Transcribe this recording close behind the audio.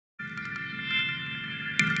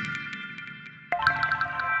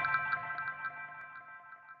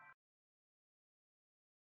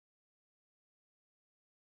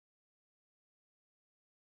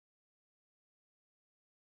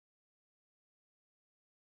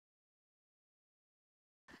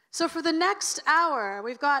So for the next hour,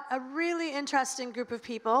 we've got a really interesting group of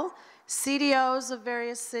people, CDOs of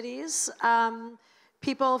various cities,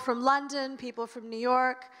 people from London, people from New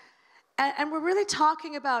York, and we're really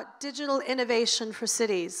talking about digital innovation for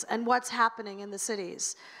cities and what's happening in the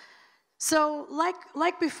cities. So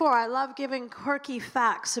like before, I love giving quirky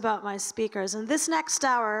facts about my speakers. And this next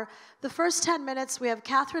hour, the first 10 minutes, we have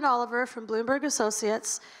Katherine Oliver from Bloomberg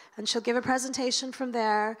Associates, and she'll give a presentation from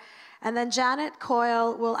there. And then Janet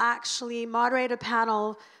Coyle will actually moderate a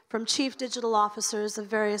panel from chief digital officers of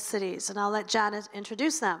various cities, and I'll let Janet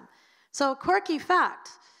introduce them. So, quirky fact.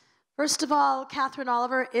 First of all, Katherine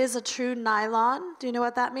Oliver is a true nylon. Do you know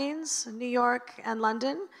what that means? New York and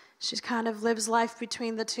London. She kind of lives life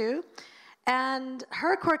between the two. And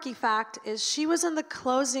her quirky fact is she was in the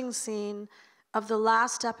closing scene of the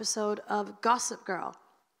last episode of Gossip Girl.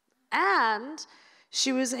 And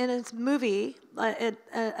she was in a movie, and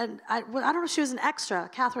I don't know if she was an extra.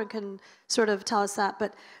 Katherine can sort of tell us that,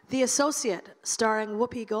 but The Associate, starring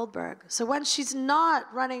Whoopi Goldberg. So when she's not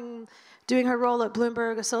doing her role at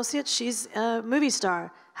Bloomberg Associates, she's a movie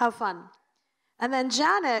star. How fun. And then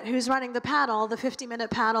Janet, who's running the panel, the 50-minute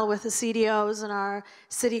panel with the CDOs and our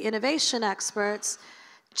city innovation experts,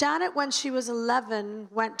 Janet, when she was 11,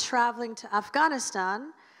 went traveling to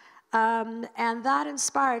Afghanistan, and that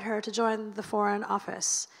inspired her to join the Foreign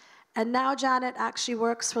Office. And now Janet actually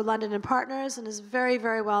works for London & Partners and is very,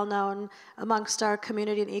 very well known amongst our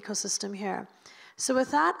community and ecosystem here. So with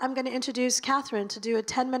that, I'm going to introduce Katherine to do a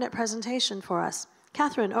 10-minute presentation for us.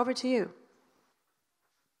 Katherine, over to you.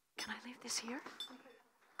 Can I leave this here?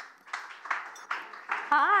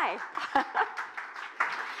 Hi.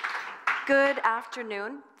 Good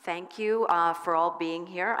afternoon. Thank you for all being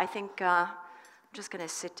here. I think I'm just going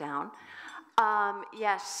to sit down.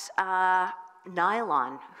 Yes,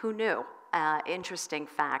 nylon, who knew? Interesting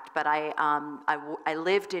fact, but I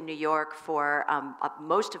lived in New York for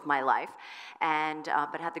most of my life,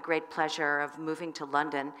 but had the great pleasure of moving to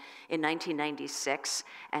London in 1996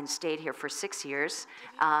 and stayed here for 6 years,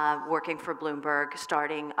 working for Bloomberg,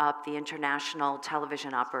 starting up the international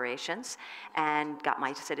television operations, and got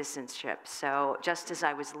my citizenship. So just as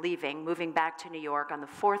I was leaving, moving back to New York on the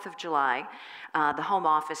 4th of July, the Home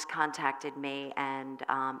Office contacted me and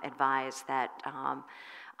advised that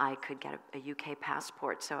I could get a UK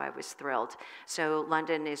passport, so I was thrilled. So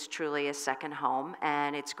London is truly a second home,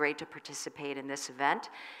 and it's great to participate in this event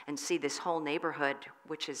and see this whole neighborhood,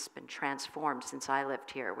 which has been transformed since I lived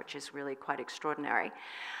here, which is really quite extraordinary.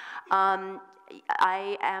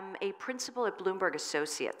 I am a principal at Bloomberg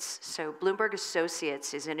Associates. So Bloomberg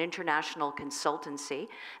Associates is an international consultancy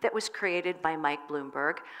that was created by Mike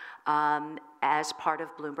Bloomberg as part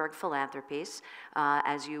of Bloomberg Philanthropies.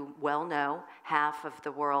 As you well know, half of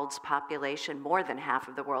the world's population, more than half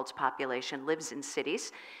of the world's population, lives in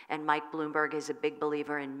cities, and Mike Bloomberg is a big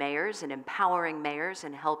believer in mayors and empowering mayors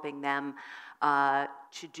and helping them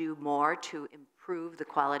to do more to improve the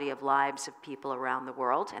quality of lives of people around the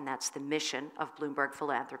world, and that's the mission of Bloomberg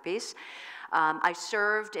Philanthropies. I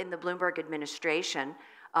served in the Bloomberg administration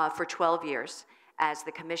for 12 years as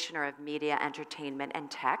the Commissioner of Media, Entertainment,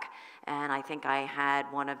 and Tech, and I think I had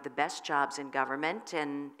one of the best jobs in government,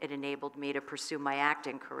 and it enabled me to pursue my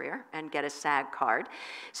acting career and get a SAG card.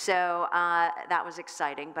 So that was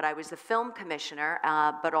exciting, but I was the film commissioner,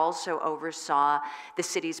 but also oversaw the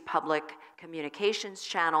city's public communications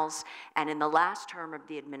channels, and in the last term of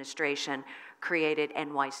the administration, created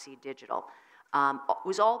NYC Digital. It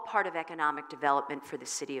was all part of economic development for the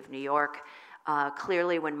city of New York.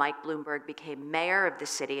 Clearly, when Mike Bloomberg became mayor of the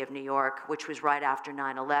city of New York, which was right after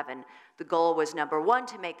 9/11, the goal was, number one,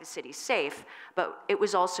 to make the city safe, but it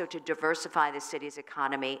was also to diversify the city's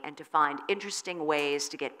economy and to find interesting ways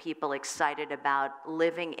to get people excited about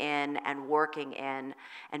living in and working in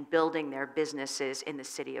and building their businesses in the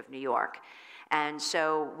city of New York. And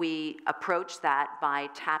so we approached that by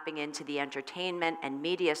tapping into the entertainment and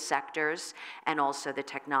media sectors and also the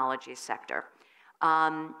technology sector.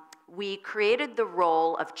 We created the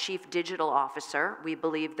role of Chief Digital Officer, we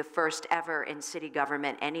believe the first ever in city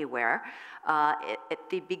government anywhere, at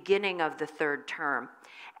the beginning of the third term.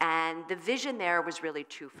 And the vision there was really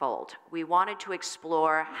twofold. We wanted to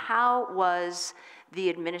explore how was the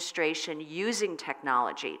administration using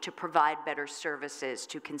technology to provide better services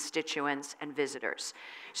to constituents and visitors.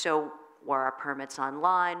 So were our permits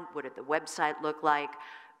online? What did the website look like?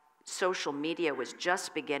 social media was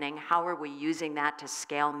just beginning. How are we using that to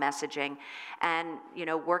scale messaging? And, you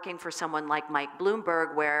know, working for someone like Mike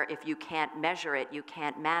Bloomberg, where if you can't measure it, you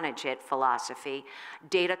can't manage it philosophy,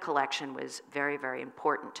 data collection was very, very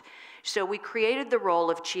important. So we created the role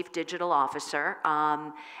of Chief Digital Officer,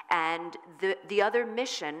 and the other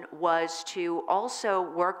mission was to also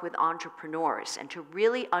work with entrepreneurs and to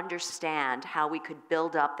really understand how we could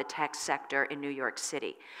build up the tech sector in New York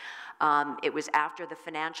City. It was after the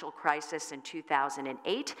financial crisis in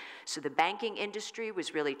 2008, so the banking industry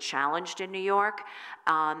was really challenged in New York,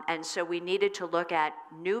 and so we needed to look at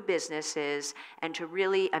new businesses and to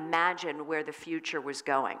really imagine where the future was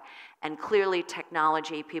going. And clearly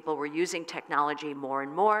technology, people were using technology more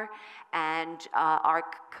and more, and our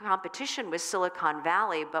competition was Silicon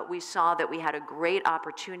Valley, but we saw that we had a great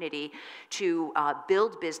opportunity to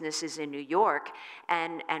build businesses in New York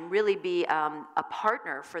and really be a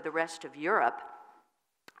partner for the rest of Europe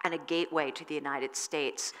and a gateway to the United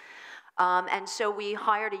States. And so we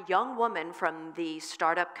hired a young woman from the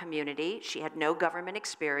startup community. She had no government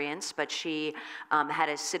experience, but she had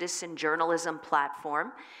a citizen journalism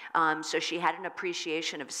platform. So she had an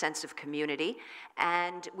appreciation of a sense of community.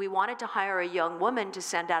 And we wanted to hire a young woman to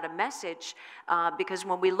send out a message because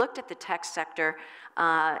when we looked at the tech sector,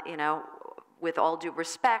 you know, with all due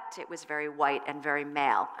respect, it was very white and very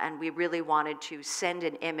male. And we really wanted to send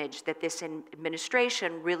an image that this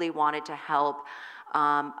administration really wanted to help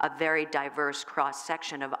a very diverse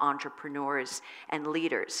cross-section of entrepreneurs and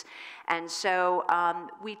leaders. And so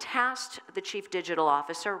we tasked the Chief Digital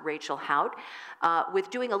Officer, Rachel Haut, with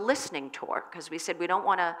doing a listening tour, because we said we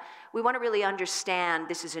want to really understand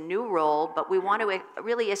this is a new role, but we want to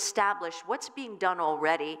really establish what's being done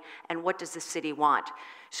already and what does the city want.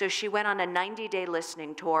 So she went on a 90-day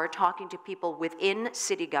listening tour, talking to people within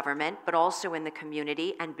city government, but also in the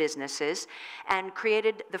community and businesses, and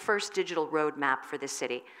created the first digital roadmap for the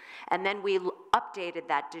city. And then we updated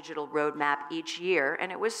that digital roadmap each year, and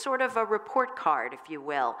it was sort of a report card, if you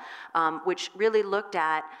will, which really looked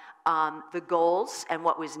at the goals and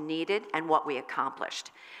what was needed and what we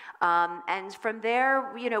accomplished. And from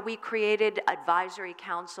there, you know, we created advisory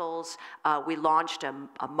councils. We launched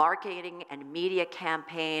a marketing and media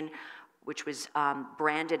campaign, which was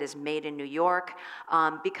branded as Made in New York,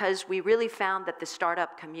 because we really found that the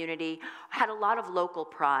startup community had a lot of local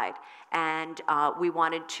pride, and we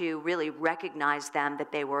wanted to really recognize them,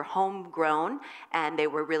 that they were homegrown and they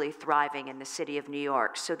were really thriving in the city of New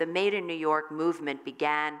York. So the Made in New York movement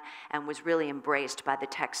began and was really embraced by the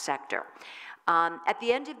tech sector. At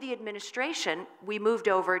the end of the administration, we moved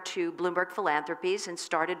over to Bloomberg Philanthropies and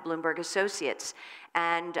started Bloomberg Associates.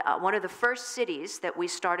 And one of the first cities that we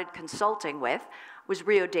started consulting with was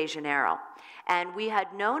Rio de Janeiro. And we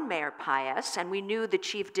had known Mayor Paes, and we knew the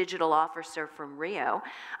Chief Digital Officer from Rio,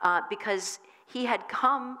 because he had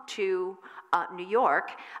come to New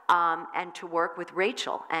York and to work with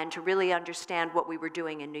Rachel and to really understand what we were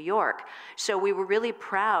doing in New York. So we were really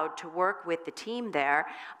proud to work with the team there,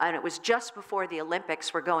 and it was just before the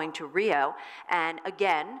Olympics were going to Rio. And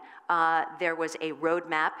again, there was a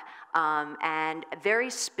roadmap and very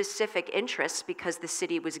specific interests because the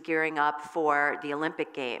city was gearing up for the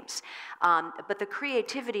Olympic Games. But the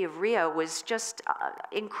creativity of Rio was just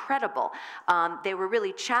incredible. They were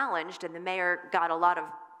really challenged, and the mayor got a lot of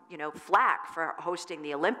flack for hosting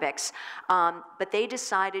the Olympics, but they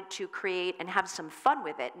decided to create and have some fun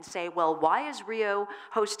with it and say, well, why is Rio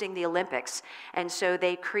hosting the Olympics? And so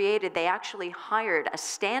they actually hired a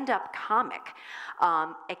stand-up comic,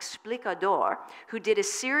 explicador, who did a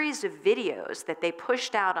series of videos that they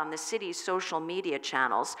pushed out on the city's social media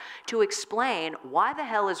channels to explain why the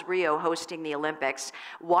hell is Rio hosting the Olympics,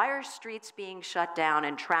 why are streets being shut down,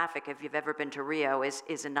 and traffic, if you've ever been to Rio,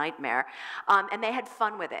 is a nightmare. And they had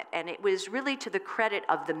fun with it. And it was really to the credit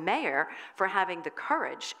of the mayor for having the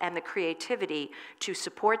courage and the creativity to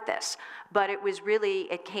support this. But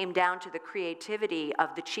it came down to the creativity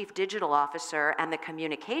of the Chief Digital Officer and the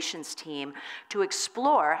communications team to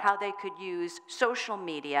explore how they could use social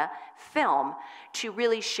media, film, to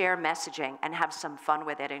really share messaging and have some fun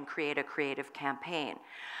with it and create a creative campaign.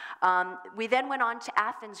 We then went on to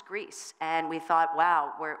Athens, Greece, and we thought,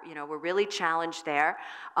 wow, we're really challenged there.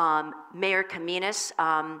 Mayor Kaminis,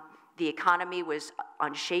 the economy was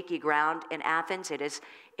on shaky ground in Athens. It has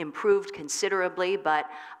improved considerably, but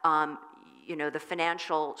you know, the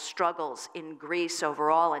financial struggles in Greece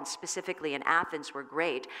overall and specifically in Athens were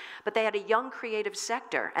great, but they had a young creative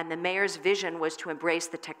sector, and the mayor's vision was to embrace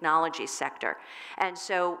the technology sector. And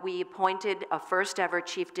so we appointed a first ever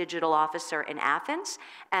chief digital officer in Athens,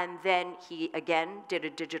 and then he again did a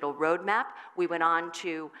digital roadmap. We went on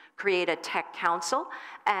to create a tech council,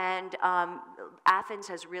 and Athens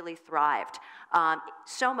has really thrived.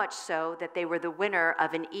 So much so that they were the winner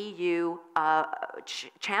of an EU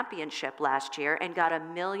championship last year and got a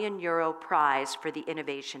 €1 million prize for the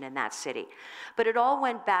innovation in that city. But it all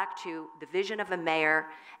went back to the vision of a mayor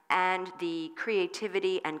and the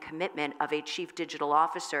creativity and commitment of a chief digital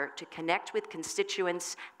officer to connect with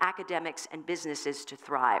constituents, academics, and businesses to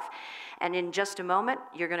thrive. And in just a moment,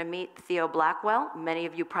 you're going to meet Theo Blackwell. Many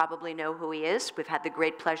of you probably know who he is. We've had the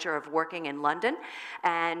great pleasure of working in London,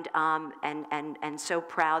 and so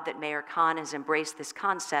proud that Mayor Khan has embraced this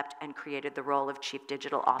concept and created the role of chief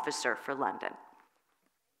digital officer for London.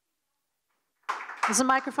 Is the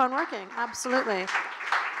microphone working? Absolutely.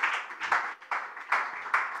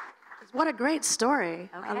 What a great story.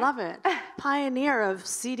 Okay. I love it. Pioneer of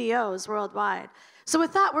CDOs worldwide. So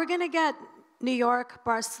with that, we're going to get New York,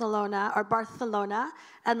 Barcelona,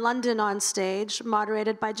 and London on stage,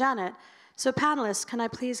 moderated by Janet. So panelists, can I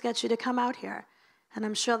please get you to come out here? And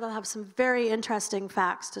I'm sure they'll have some very interesting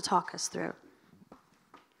facts to talk us through.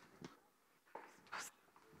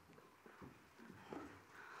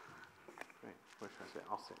 Great. Where should I sit?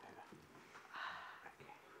 I'll sit here.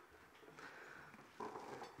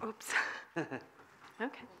 Oops.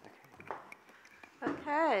 Okay.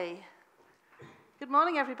 Okay. Good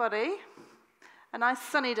morning, everybody. A nice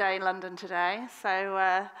sunny day in London today.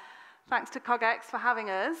 So thanks to CogX for having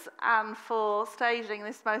us and for staging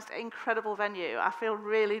this most incredible venue. I feel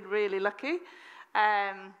really, really lucky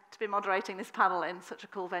to be moderating this panel in such a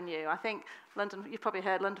cool venue. I think London, you've probably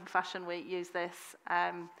heard London Fashion Week use this.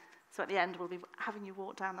 So at the end, we'll be having you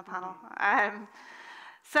walk down the panel.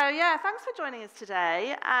 So yeah, thanks for joining us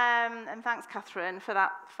today, and thanks, Katherine, for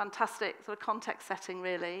that fantastic sort of context setting,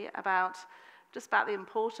 really, about the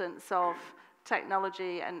importance of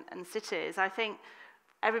technology and cities. I think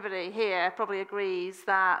everybody here probably agrees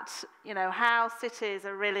that, you know, how cities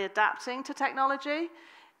are really adapting to technology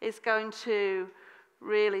is going to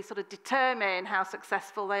really sort of determine how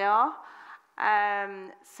successful they are.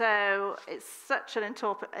 So it's such an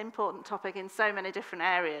important topic in so many different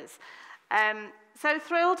areas. So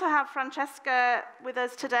thrilled to have Francesca with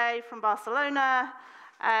us today from Barcelona.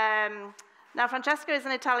 Now, Francesca is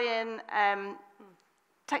an Italian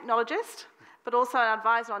technologist, but also an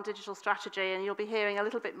advisor on digital strategy, and you'll be hearing a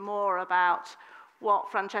little bit more about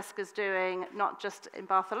what Francesca's doing, not just in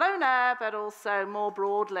Barcelona, but also more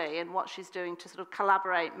broadly, and what she's doing to sort of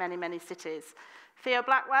collaborate many, many cities. Theo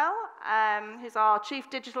Blackwell, who's our Chief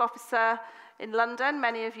Digital Officer in London.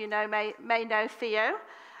 Many of you may know Theo.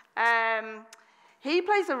 He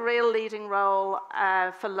plays a real leading role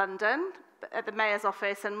for London at the Mayor's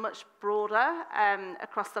office and much broader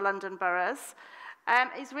across the London boroughs.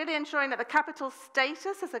 He's really ensuring that the capital's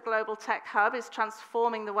status as a global tech hub is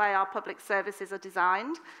transforming the way our public services are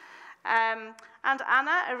designed. And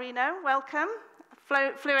Anna Arino, welcome,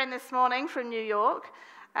 flew in this morning from New York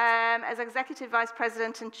as Executive Vice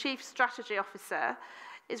President and Chief Strategy Officer,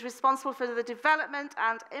 is responsible for the development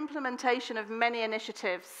and implementation of many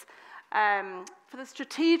initiatives for the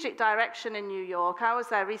strategic direction in New York. I was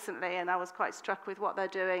there recently, and I was quite struck with what they're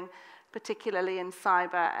doing, particularly in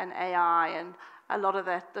cyber and AI, and a lot of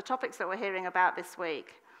the topics that we're hearing about this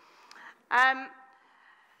week.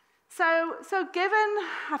 So given,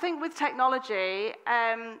 I think with technology,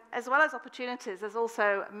 as well as opportunities, there's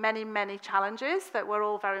also many, many challenges that we're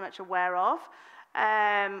all very much aware of.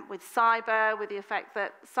 With cyber, with the effect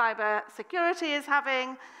that cyber security is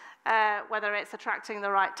having, whether it's attracting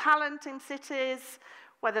the right talent in cities,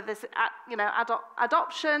 whether there's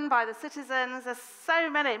adoption by the citizens. There's so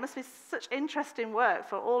many. It must be such interesting work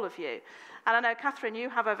for all of you. And I know, Katherine, you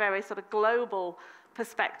have a very sort of global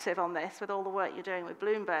perspective on this with all the work you're doing with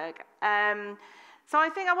Bloomberg. So I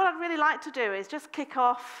think what I'd really like to do is just kick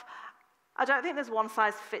off. I don't think there's one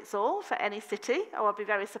size fits all for any city, or I'd be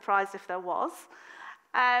very surprised if there was.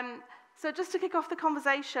 So just to kick off the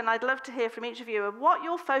conversation, I'd love to hear from each of you of what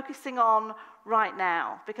you're focusing on right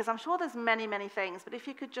now, because I'm sure there's many, many things, but if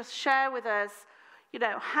you could just share with us, you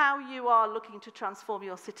know, how you are looking to transform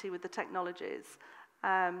your city with the technologies.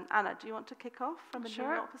 Anna, do you want to kick off from a New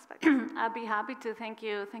York perspective? I'd be happy to. Thank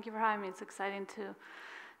you. Thank you for having me. It's exciting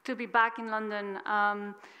to be back in London.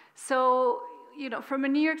 So, you know, from a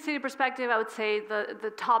New York City perspective, I would say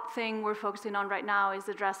the top thing we're focusing on right now is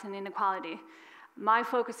addressing inequality. My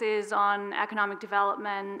focus is on economic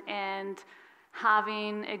development, and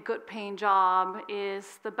having a good paying job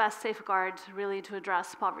is the best safeguard really to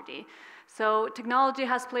address poverty. So technology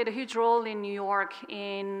has played a huge role in New York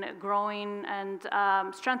in growing and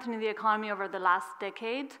strengthening the economy over the last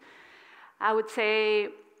decade. I would say,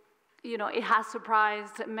 you know, it has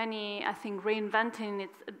surprised many, I think,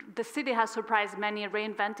 the city has surprised many,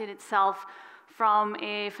 reinventing itself from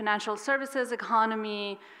a financial services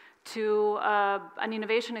economy to an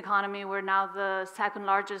innovation economy. We're now the second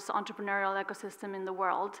largest entrepreneurial ecosystem in the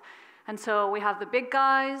world. And so we have the big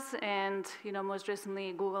guys, and you know, most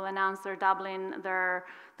recently Google announced they're doubling their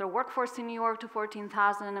workforce in New York to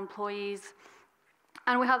 14,000 employees.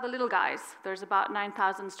 And we have the little guys. There's about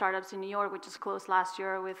 9,000 startups in New York, which just closed last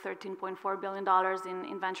year with $13.4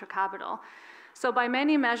 billion in venture capital. So by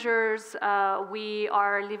many measures, we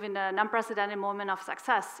are living an unprecedented moment of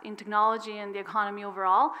success in technology and the economy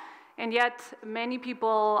overall. And yet, many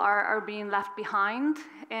people are being left behind.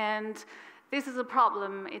 And this is a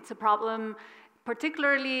problem. It's a problem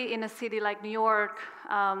particularly in a city like New York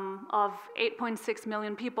of 8.6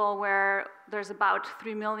 million people, where there's about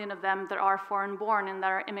 3 million of them that are foreign-born and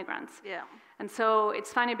that are immigrants. Yeah. And so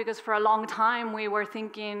it's funny because for a long time we were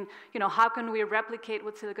thinking, you know, how can we replicate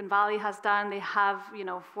what Silicon Valley has done? They have, you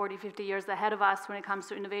know, 40, 50 years ahead of us when it comes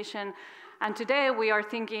to innovation. And today we are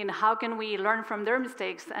thinking, how can we learn from their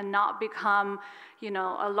mistakes and not become, you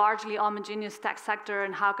know, a largely homogeneous tech sector,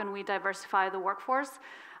 and how can we diversify the workforce?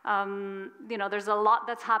 You know, there's a lot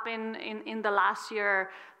that's happened in the last year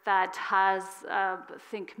that has, I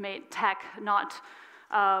think, made tech not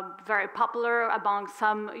very popular among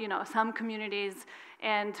some, you know, some communities.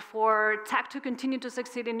 And for tech to continue to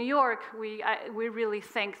succeed in New York, we really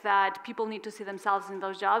think that people need to see themselves in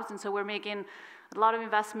those jobs. And so we're making a lot of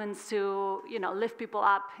investments to, you know, lift people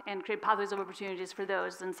up and create pathways of opportunities for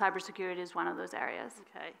those, and cybersecurity is one of those areas.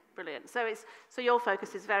 Okay, brilliant. So your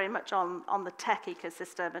focus is very much on the tech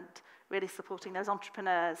ecosystem and really supporting those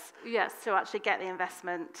entrepreneurs. Yes. To actually get the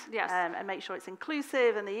investment. Yes. And make sure it's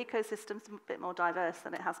inclusive and the ecosystem's a bit more diverse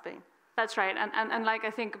than it has been. That's right, and like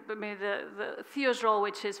I think maybe the Theo's role,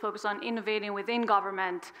 which is focused on innovating within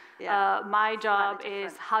government, my job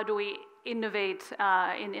is how do we innovate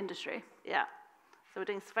in industry. Yeah. So we're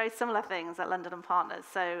doing very similar things at London and Partners,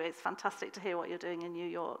 so it's fantastic to hear what you're doing in New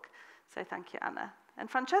York. So thank you, Anna. And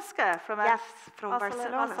Francesca from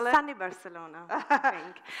Barcelona. Sunny Barcelona, I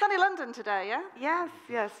think. Sunny London today, yeah?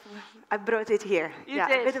 Yes. I brought it here. You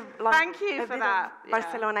did. A bit of London, thank you for that.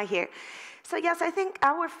 Barcelona here. So yes, I think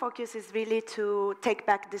our focus is really to take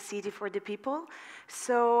back the city for the people.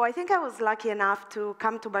 So I think I was lucky enough to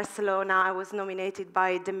come to Barcelona. I was nominated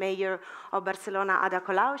by the mayor of Barcelona, Ada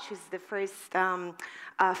Colau. She's the first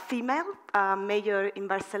female mayor in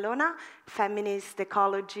Barcelona, feminist,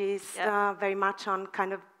 ecologist, very much on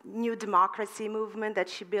kind of new democracy movement that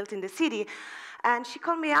she built in the city. And she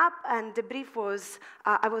called me up, and the brief was,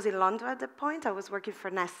 I was in London at that point. I was working for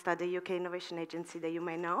Nesta, the UK innovation agency that you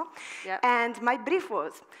may know. Yep. And my brief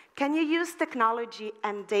was, can you use technology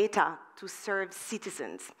and data to serve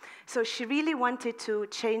citizens? So she really wanted to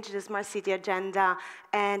change the smart city agenda,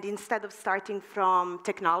 and instead of starting from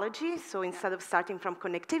technology, so instead of starting from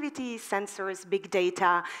connectivity, sensors, big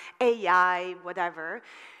data, AI, whatever,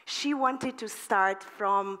 she wanted to start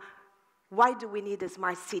from, why do we need a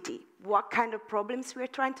smart city? What kind of problems we're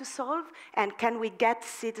trying to solve? And can we get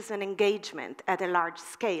citizen engagement at a large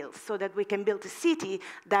scale so that we can build a city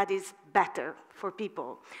that is better for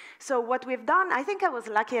people? So what we've done, I think I was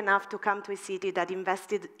lucky enough to come to a city that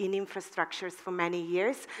invested in infrastructures for many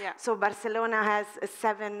years. Yeah. So Barcelona has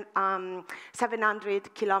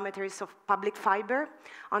 700 kilometers of public fiber.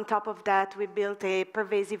 On top of that, we built a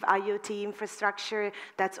pervasive IoT infrastructure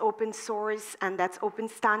that's open source and that's open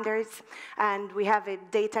standards. And we have a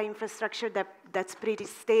data infrastructure that's pretty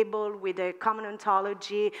stable with a common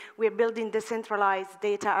ontology. We're building decentralized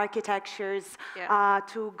data architectures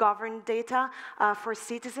to govern data for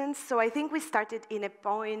citizens. So I think we started in a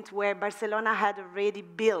point where Barcelona had already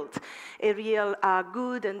built a real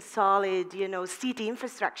good and solid, city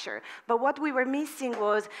infrastructure. But what we were missing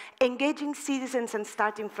was engaging citizens and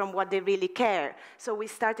starting from what they really care. So we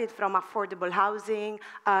started from affordable housing,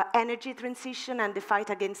 energy transition, and the fight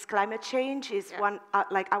against climate change is one,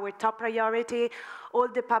 like our top priority. Luckily, all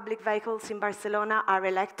the public vehicles in Barcelona are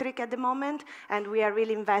electric at the moment, and we are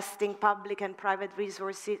really investing public and private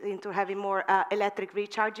resources into having more electric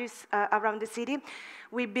recharges around the city.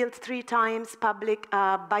 We built 3 times public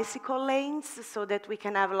bicycle lanes so that we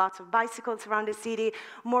can have lots of bicycles around the city,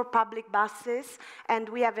 more public buses, and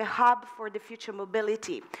we have a hub for the future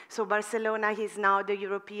mobility. So Barcelona is now the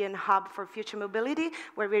European hub for future mobility,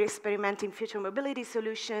 where we're experimenting future mobility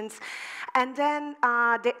solutions. And then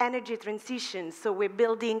the energy transition. So we're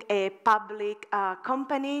building a public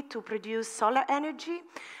company to produce solar energy.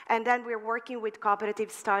 And then we're working with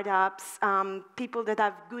cooperative startups, people that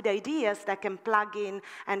have good ideas that can plug in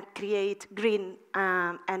and create green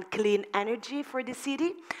and clean energy for the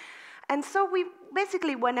city. And so we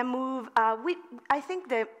basically want to move, I think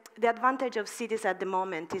the advantage of cities at the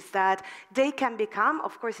moment is that they can become,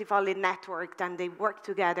 of course, if only networked and they work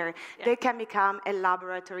together, they can become a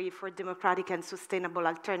laboratory for democratic and sustainable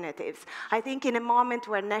alternatives. I think in a moment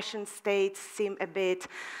where nation states seem a bit,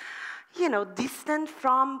 distant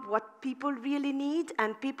from what people really need,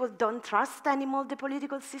 and people don't trust anymore the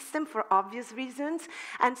political system for obvious reasons.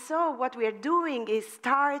 And so what we are doing is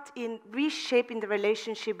start in reshaping the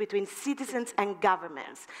relationship between citizens and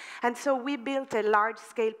governments. And so we built a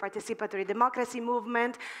large-scale participatory democracy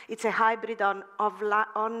movement. It's a hybrid of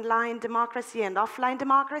online democracy and offline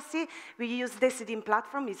democracy. We use the Decidim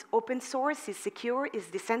platform. It's open source, it's secure, it's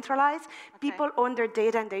decentralized. People own their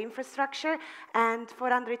data and their infrastructure, and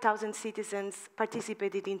 400,000 citizens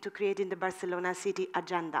participated into creating the Barcelona City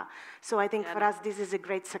Agenda. So I think for us, this is a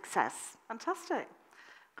great success. Fantastic.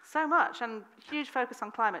 So much, and huge focus on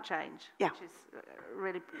climate change, which is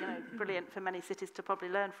really brilliant for many cities to probably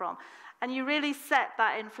learn from. And you really set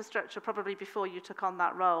that infrastructure probably before you took on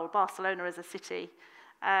that role. Barcelona as a city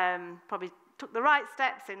probably took the right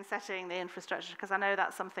steps in setting the infrastructure, because I know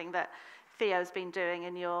that's something that Theo's been doing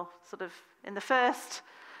in your in the first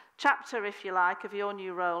chapter, if you like, of your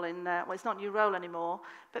new role in, well, it's not new role anymore,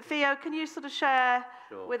 but Theo, can you share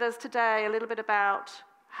with us today a little bit about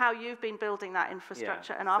how you've been building that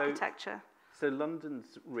infrastructure and architecture? So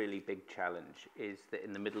London's really big challenge is that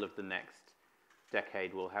in the middle of the next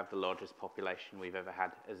decade, we'll have the largest population we've ever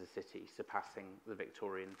had as a city, surpassing the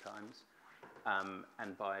Victorian times.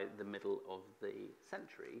 And by the middle of the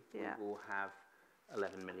century, we will have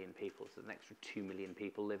 11 million people, so an extra 2 million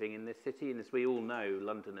people living in this city. And as we all know,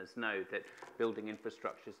 Londoners know that building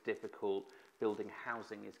infrastructure is difficult, building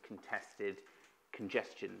housing is contested,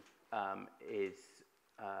 congestion is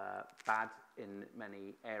bad in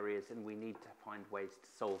many areas, and we need to find ways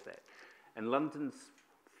to solve it. And London's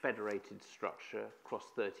federated structure across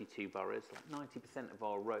 32 boroughs, like 90% of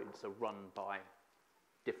our roads are run by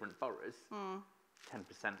different boroughs, 10%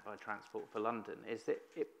 by Transport for London, is that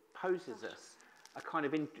it poses us a kind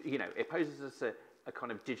of, it poses us a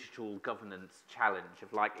kind of digital governance challenge of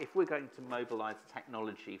if we're going to mobilize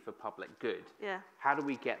technology for public good, how do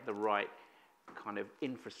we get the right kind of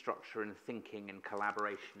infrastructure and thinking and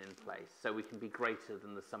collaboration in place so we can be greater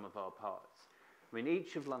than the sum of our parts? I mean,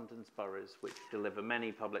 each of London's boroughs, which deliver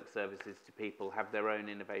many public services to people, have their own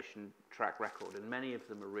innovation track record, and many of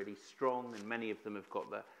them are really strong, and many of them have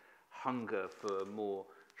got the hunger for more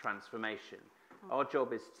transformation. Our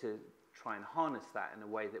job is to try and harness that in a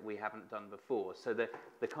way that we haven't done before. So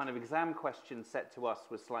the kind of exam question set to us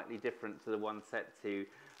was slightly different to the one set to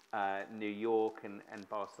New York and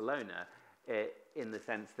Barcelona, in the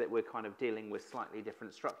sense that we're kind of dealing with slightly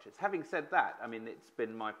different structures. Having said that, I mean, it's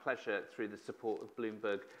been my pleasure through the support of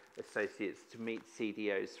Bloomberg Associates to meet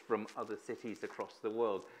CDOs from other cities across the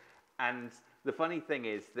world. And the funny thing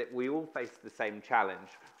is that we all face the same challenge,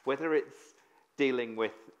 whether it's dealing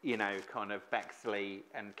with, kind of Bexley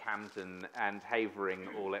and Camden and Havering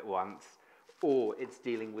all at once, or it's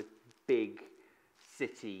dealing with big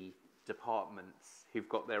city departments who've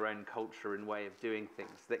got their own culture and way of doing things.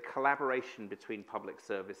 That collaboration between public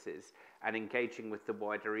services and engaging with the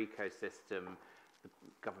wider ecosystem, the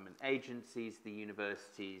government agencies, the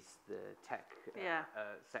universities, the tech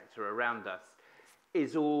sector around us,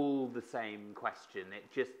 is all the same question. It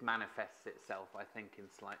just manifests itself, I think, in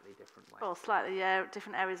slightly different ways. Or slightly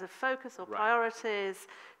different areas of focus or priorities.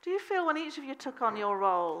 Do you feel when each of you took on your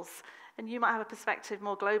roles, and you might have a perspective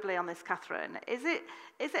more globally on this, Katherine, is it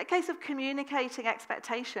a case of communicating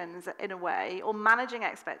expectations in a way, or managing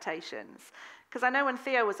expectations? Because I know when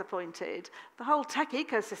Theo was appointed, the whole tech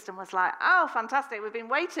ecosystem was like, oh, fantastic, we've been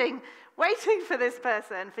waiting for this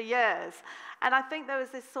person for years. And I think there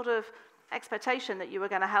was this sort of expectation that you were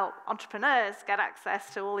going to help entrepreneurs get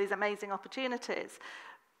access to all these amazing opportunities.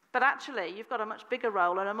 But actually, you've got a much bigger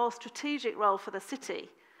role and a more strategic role for the city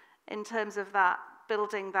in terms of that,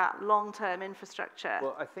 building that long-term infrastructure.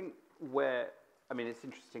 Well, I think where, I mean, it's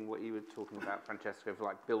interesting what you were talking about, Francesca, of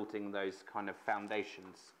like building those kind of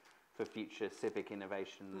foundations for future civic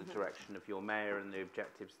innovation, the direction of your mayor and the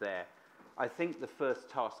objectives there. I think the first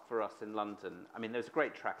task for us in London, I mean, there's a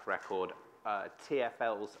great track record.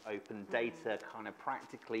 TfL's open data kind of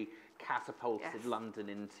practically catapulted London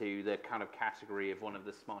into the kind of category of one of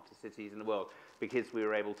the smartest cities in the world because we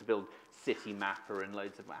were able to build City Mapper and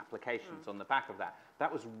loads of applications on the back of that.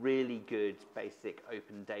 That was really good basic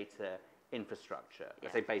open data infrastructure.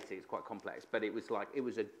 I say basic, it's quite complex, but it was like, it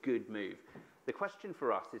was a good move. The question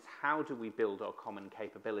for us is how do we build our common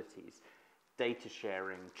capabilities? Data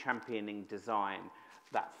sharing, championing design,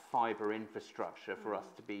 that fiber infrastructure for us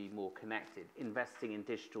to be more connected, investing in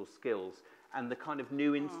digital skills, and the kind of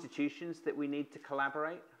new institutions that we need to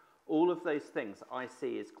collaborate. All of those things I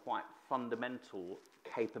see as quite fundamental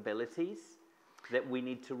capabilities that we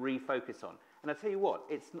need to refocus on. And I tell you what,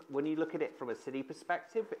 when you look at it from a city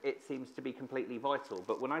perspective, it seems to be completely vital.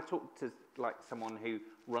 But when I talk to like someone who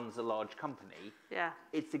runs a large company,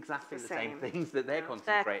 it's exactly the same things that they're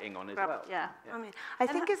concentrating on as well. I mean, I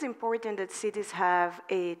think it's important that cities have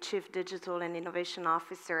a chief digital and innovation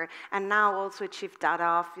officer, and now also a chief data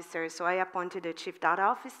officer. So I appointed a chief data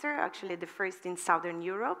officer, actually the first in Southern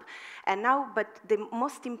Europe. And now, but the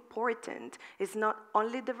most important is not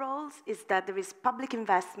only the roles, is that there is public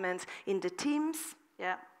investment in the teams,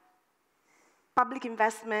 public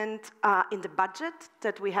investment in the budget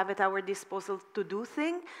that we have at our disposal to do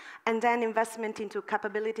things, and then investment into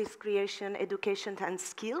capabilities creation, education, and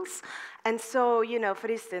skills. And so, you know, for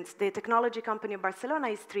instance, the technology company in Barcelona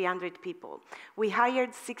is 300 people. We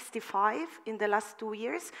hired 65 in the last 2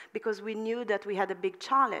 years because we knew that we had a big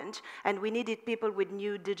challenge and we needed people with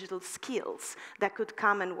new digital skills that could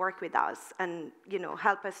come and work with us and, you know,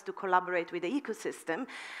 help us to collaborate with the ecosystem.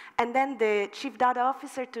 And then the chief data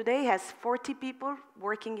officer today has 40 people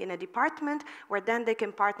working in a department where then they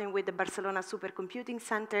can partner with the Barcelona Supercomputing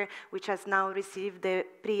Center, which has now received the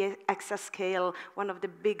pre-exascale, one of the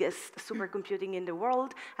biggest supercomputing in the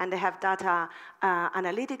world, and they have data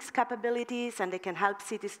analytics capabilities, and they can help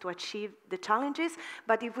cities to achieve the challenges.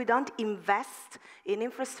 But if we don't invest in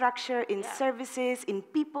infrastructure, in services, in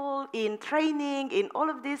people, in training, in all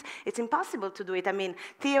of this, it's impossible to do it. I mean,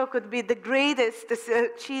 Theo could be the greatest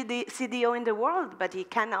CDO in the world, but he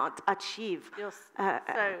cannot achieve.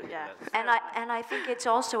 And I think it's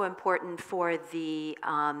also important for the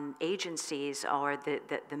agencies or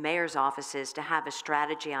the mayor's offices to have a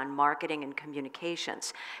strategy on marketing and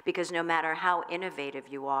communications, because no matter how innovative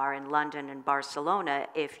you are in London and Barcelona,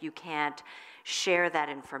 if you can't share that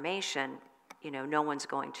information, you know, no one's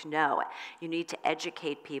going to know. You need to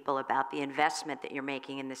educate people about the investment that you're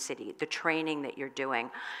making in the city, the training that you're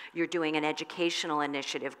doing. You're doing an educational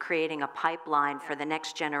initiative, creating a pipeline for the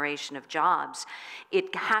next generation of jobs.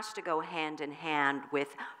 It has to go hand in hand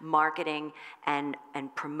with marketing and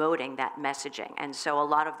promoting that messaging. And so a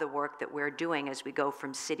lot of the work that we're doing as we go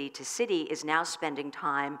from city to city is now spending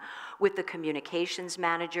time with the communications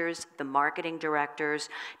managers, the marketing directors,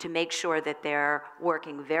 to make sure that they're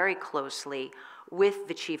working very closely with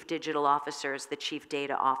the chief digital officers, the chief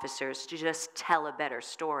data officers, to just tell a better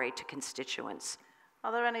story to constituents.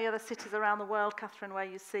 Are there any other cities around the world, Katherine, where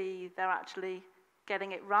you see they're actually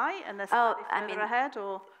getting it right and they're slightly further ahead,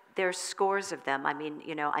 or? There's scores of them. I mean,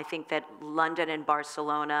 you know, I think that London and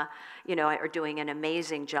Barcelona, you know, are doing an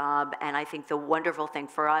amazing job. And I think the wonderful thing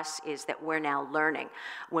for us is that we're now learning.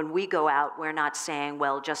 When we go out, we're not saying,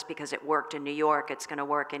 well, just because it worked in New York, it's going to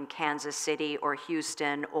work in Kansas City or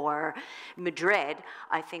Houston or Madrid.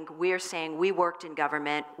 I think we're saying we worked in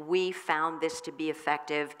government. We found this to be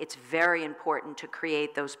effective. It's very important to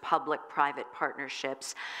create those public-private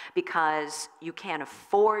partnerships because you can't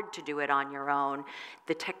afford to do it on your own.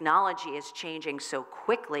 The technology is changing so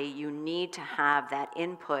quickly, you need to have that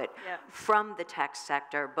input from the tech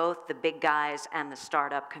sector, both the big guys and the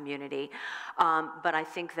startup community. But I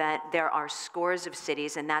think that there are scores of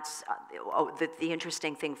cities, and that's the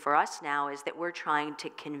interesting thing for us now is that we're trying to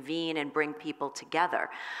convene and bring people together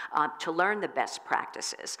to learn the best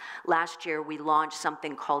practices. Last year, we launched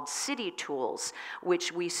something called City Tools,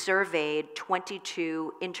 which we surveyed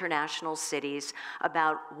 22 international cities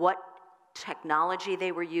about what technology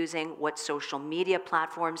they were using, what social media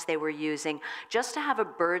platforms they were using, just to have a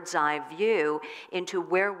bird's eye view into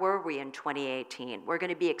where were we in 2018. We're going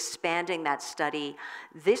to be expanding that study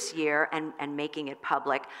this year and making it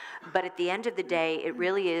public. But at the end of the day, it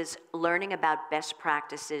really is learning about best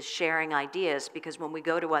practices, sharing ideas, because when we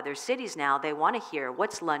go to other cities now, they want to hear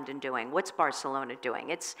what's London doing, what's Barcelona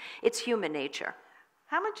doing. It's human nature.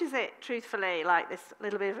 How much is it, truthfully, like this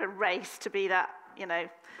little bit of a race to be that you know,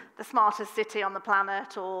 the smartest city on the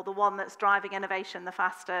planet or the one that's driving innovation the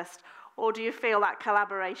fastest? Or do you feel that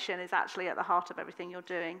collaboration is actually at the heart of everything you're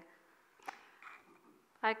doing?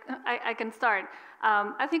 I can start.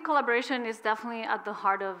 I think collaboration is definitely at the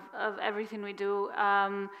heart of everything we do,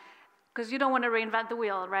 because you don't want to reinvent the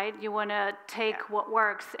wheel, right? You want to take what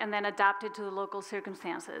works and then adapt it to the local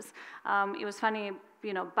circumstances. It was funny,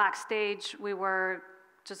 you know, backstage, we were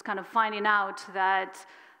just kind of finding out that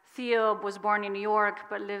Theo was born in New York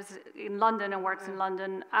but lives in London and works in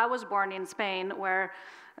London. I was born in Spain, where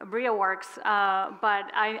Bria works, but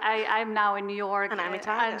I'm now in New York. And I'm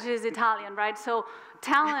Italian. And she's Italian, right? So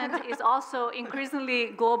talent is also increasingly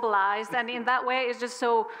globalized, and in that way, it's just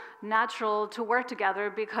so natural to work together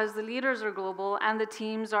because the leaders are global and the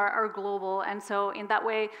teams are global, and so in that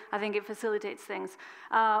way, I think it facilitates things.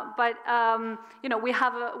 You know, we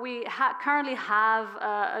currently have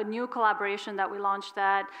a new collaboration that we launched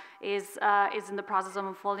that is in the process of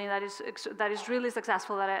unfolding. That is really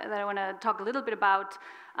successful. That I want to talk a little bit about.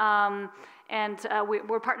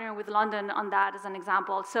 We're partnering with London on that as an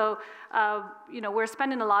example. So, you know, we're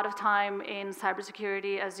spending a lot of time in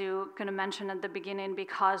cybersecurity, as you kind of mentioned at the beginning,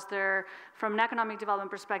 because there, from an economic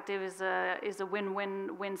development perspective, is a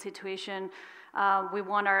win-win-win situation. We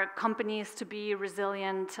want our companies to be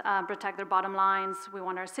resilient, protect their bottom lines. We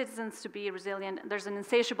want our citizens to be resilient. There's an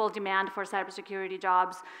insatiable demand for cybersecurity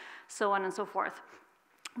jobs, so on and so forth.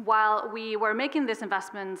 While we were making these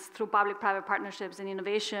investments through public-private partnerships in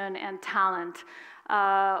innovation and talent,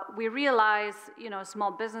 we realized, you know,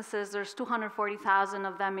 small businesses, there's 240,000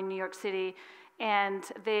 of them in New York City, and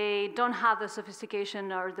they don't have the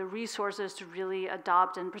sophistication or the resources to really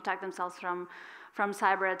adopt and protect themselves from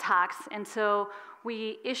cyber attacks. And so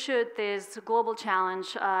we issued this global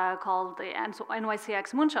challenge called the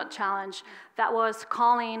NYCX Moonshot Challenge that was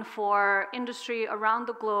calling for industry around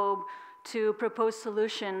the globe to propose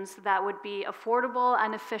solutions that would be affordable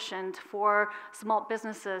and efficient for small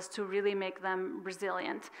businesses to really make them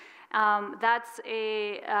resilient. That's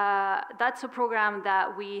a program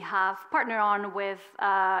that we have partnered on with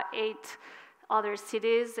 8 other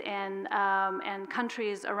cities and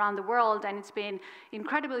countries around the world, and it's been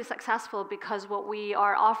incredibly successful because what we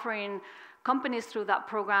are offering companies through that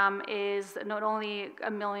program is not only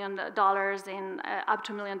 $1 million up to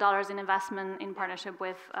 $1 million in investment in partnership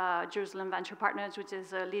with Jerusalem Venture Partners, which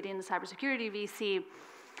is a leading cybersecurity VC,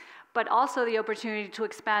 but also the opportunity to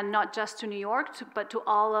expand not just to New York, but to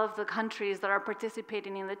all of the countries that are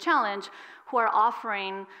participating in the challenge, who are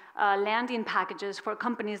offering landing packages for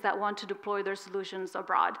companies that want to deploy their solutions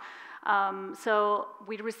abroad. So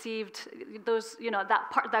we received those, you know,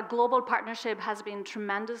 that global partnership has been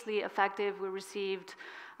tremendously effective. We received,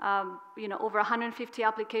 you know, over 150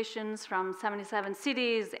 applications from 77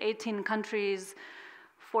 cities, 18 countries.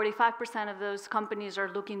 45% of those companies are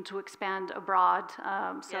looking to expand abroad.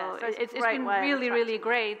 So it's been really, really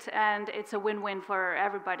great, and it's a win-win for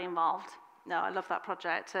everybody involved. No, I love that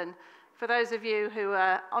project. And for those of you who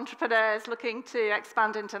are entrepreneurs looking to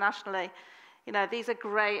expand internationally, you know, these are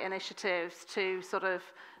great initiatives to sort of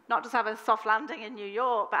not just have a soft landing in New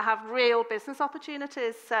York, but have real business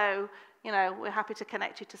opportunities. So, you know, we're happy to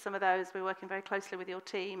connect you to some of those. We're working very closely with your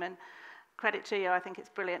team, and credit to you. I think it's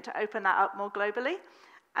brilliant to open that up more globally.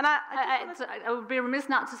 And I would be remiss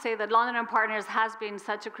not to say that London & Partners has been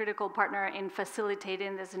such a critical partner in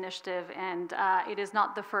facilitating this initiative, and it is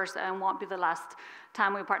not the first and won't be the last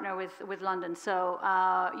time we partner with London. So,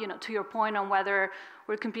 you know, to your point on whether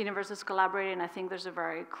we're competing versus collaborating, I think there's a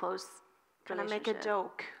very close relationship. Can I make a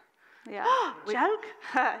joke? Yeah. Joke?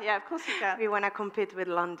 Yeah, of course you can. We want to compete with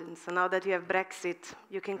London, so now that you have Brexit,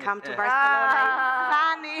 you can come to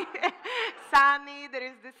Barcelona. Sunny, there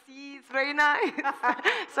is the sea, it's very nice.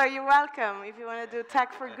 So you're welcome. If you want to do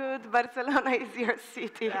tech for good, Barcelona is your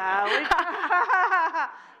city. Yeah,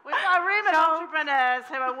 we've got a room of entrepreneurs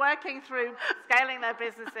who are working through scaling their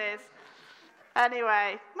businesses.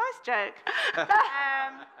 Anyway, nice joke.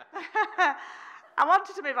 I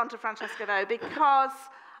wanted to move on to Francesca, though, because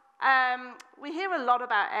we hear a lot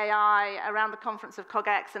about AI around the conference of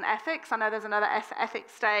CogX and ethics. I know there's another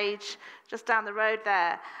ethics stage just down the road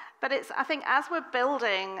there. But it's, I think, as we're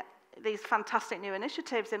building these fantastic new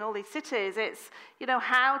initiatives in all these cities, it's, you know,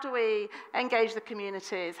 how do we engage the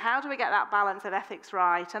communities? How do we get that balance of ethics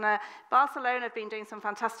right? And Barcelona have been doing some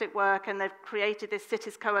fantastic work, and they've created this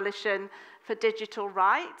Cities Coalition for Digital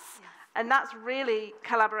Rights. Yes. And that's really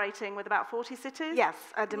collaborating with about 40 cities? Yes,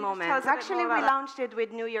 at the moment. Actually, we launched it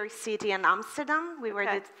with New York City and Amsterdam. We were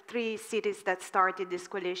the 3 cities that started this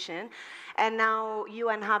coalition. And now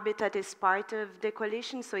UN Habitat is part of the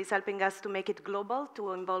coalition, so it's helping us to make it global,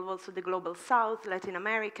 to involve also the Global South, Latin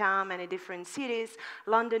America, many different cities.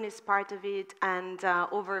 London is part of it, and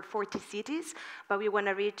over 40 cities. But we want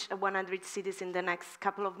to reach 100 cities in the next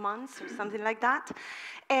couple of months or something like that.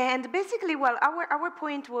 And basically, well, our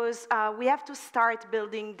point was we have to start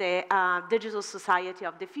building the digital society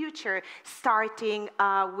of the future, starting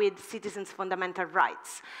with citizens' fundamental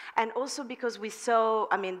rights. And also because we saw,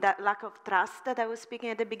 I mean, that lack of trust that I was speaking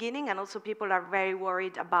at the beginning, and also people are very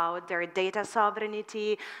worried about their data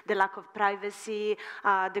sovereignty, the lack of privacy,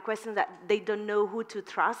 the question that they don't know who to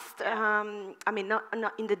trust. I mean,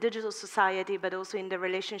 not in the digital society, but also in the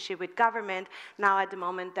relationship with government. Now, at the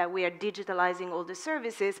moment that we are digitalizing all the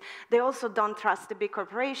services, they also don't trust the big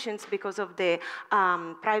corporations because of the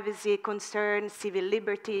privacy concerns, civil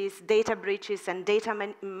liberties, data breaches, and data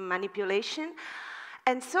manipulation.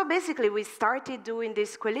 And so basically, we started doing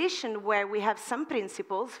this coalition where we have some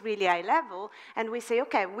principles, really high level, and we say,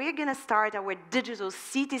 okay, we're going to start our digital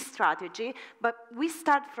city strategy, but we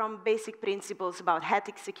start from basic principles about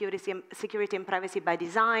ethics, security and privacy by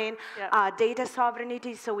design, data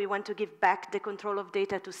sovereignty, so we want to give back the control of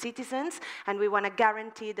data to citizens, and we want to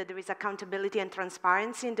guarantee that there is accountability and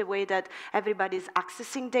transparency in the way that everybody is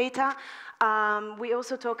accessing data. We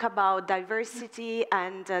also talk about diversity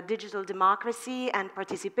and digital democracy and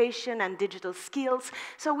participation and digital skills.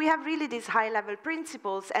 So we have really these high-level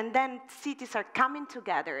principles, and then cities are coming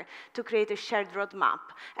together to create a shared roadmap,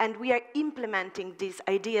 and we are implementing these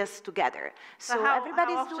ideas together. So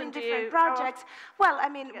everybody's doing different projects. Well, I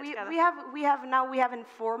mean, we haven't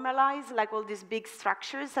formalized like all these big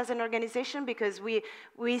structures as an organization, because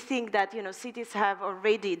we think that, you know, cities have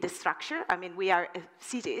already the structure. I mean, we are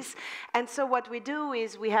cities, and so what we do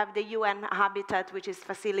is we have the UN Habitat, which is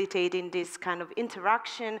facilitating this kind of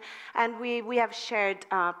interaction, and we have shared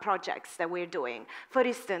projects that we're doing. For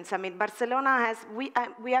instance, I mean, Barcelona has,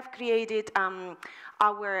 we have created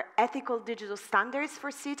our ethical digital standards for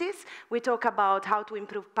cities. We talk about how to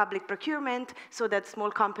improve public procurement so that small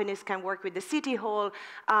companies can work with the city hall.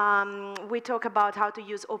 We talk about how to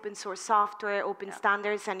use open source software, open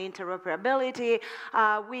standards, and interoperability.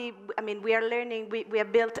 We are learning, we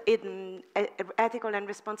have built an ethical and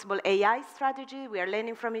responsible AI strategy. We are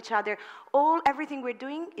learning from each other. Everything we're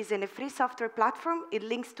doing is in a free software platform. It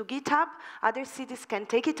links to GitHub. Other cities can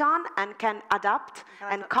take it on and can adapt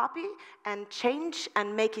and copy and change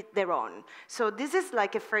and make it their own. So this is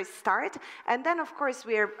like a first start. And then, of course,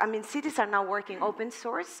 cities are now working open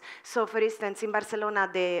source. So, for instance, in Barcelona,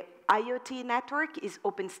 the IoT network is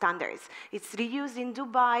open standards. It's reused in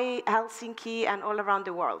Dubai, Helsinki, and all around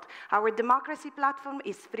the world. Our democracy platform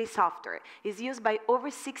is free software. It's used by over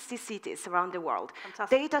 60 cities around the world.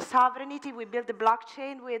 Fantastic. Data sovereignty, we built a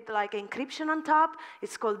blockchain with like encryption on top.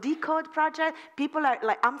 It's called Decode project. People are,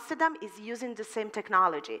 like Amsterdam is using the same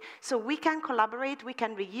technology. So we can collaborate, we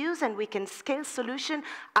can reuse, and we can scale solution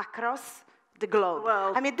across the globe.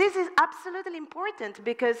 Well, I mean, this is absolutely important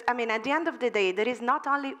because, I mean, at the end of the day, there is not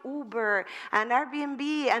only Uber and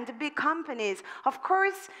Airbnb and the big companies. Of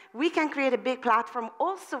course, we can create a big platform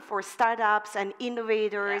also for startups and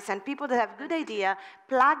innovators and people that have good idea,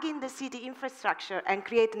 plug in the city infrastructure and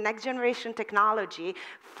create next generation technology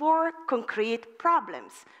for concrete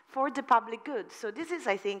problems, for the public good. So this is,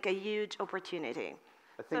 I think, a huge opportunity.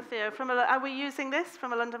 So Theo, are we using this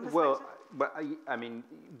from a London perspective? Well, but I mean,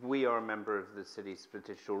 we are a member of the Cities for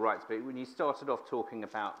Digital Rights, but when you started off talking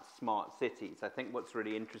about smart cities, I think what's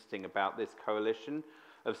really interesting about this coalition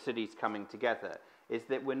of cities coming together is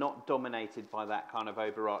that we're not dominated by that kind of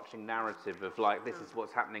overarching narrative of like, this is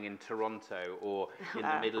what's happening in Toronto or in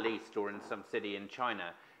the Middle East or in some city in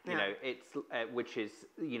China. You know, it's, which is,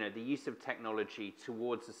 you know, the use of technology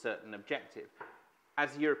towards a certain objective.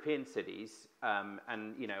 As European cities,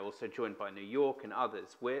 and you know, also joined by New York and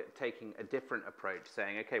others, we're taking a different approach,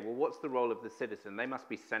 saying, okay, well, what's the role of the citizen? They must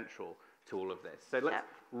be central to all of this. So let's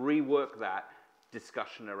rework that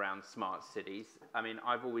discussion around smart cities. I mean,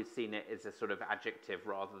 I've always seen it as a sort of adjective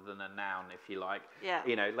rather than a noun, if you like. Yeah.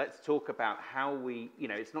 You know, let's talk about how we, you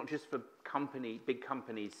know, it's not just for big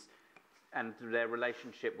companies and their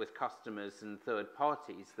relationship with customers and third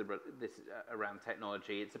parties around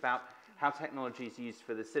technology. It's about how technology is used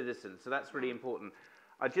for the citizens. So that's really important.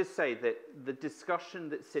 I'd just say that the discussion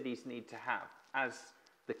that cities need to have as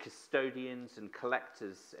the custodians and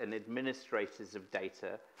collectors and administrators of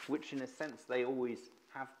data, which in a sense they always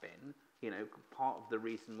have been, you know, part of the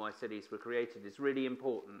reason why cities were created, is really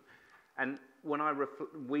important. And when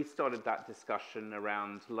we started that discussion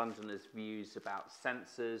around Londoners' views about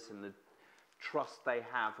sensors and the trust they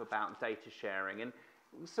have about data sharing, and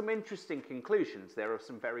some interesting conclusions. There are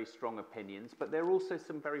some very strong opinions, but there are also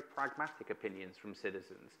some very pragmatic opinions from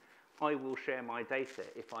citizens. I will share my data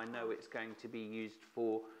if I know it's going to be used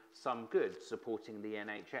for some good, supporting the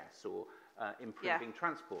NHS or improving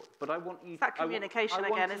transport. But I want you. It's that communication I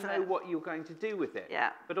want again, to isn't know it? what you're going to do with it. Yeah.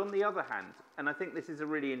 But on the other hand, and I think this is a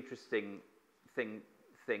really interesting thing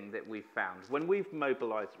that we've found. When we're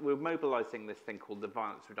mobilising this thing called the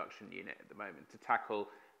Violence Reduction Unit at the moment to tackle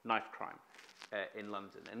knife crime in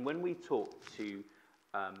London. And when we talk to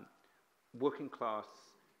working class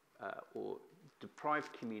or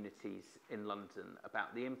deprived communities in London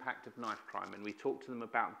about the impact of knife crime, and we talk to them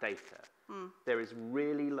about data, there is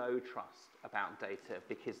really low trust about data,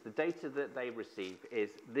 because the data that they receive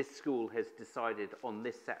is, this school has decided on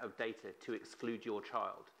this set of data to exclude your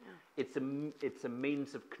child. Yeah. It's a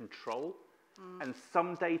means of control, and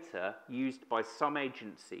some data used by some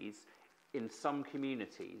agencies in some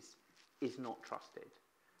communities is not trusted.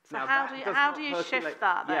 So now, how do you shift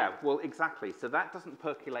that then? Yeah, well, exactly. So that doesn't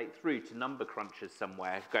percolate through to number crunchers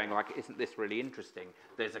somewhere going like, isn't this really interesting?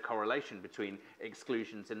 There's a correlation between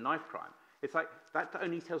exclusions and knife crime. It's like, that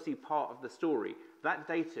only tells you part of the story. That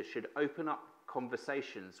data should open up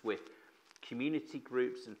conversations with community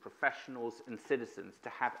groups and professionals and citizens to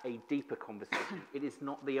have a deeper conversation. It is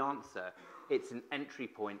not the answer. It's an entry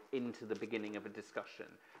point into the beginning of a discussion.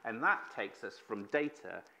 And that takes us from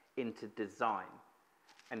data into design.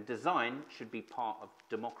 And design should be part of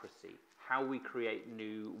democracy. How we create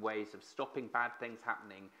new ways of stopping bad things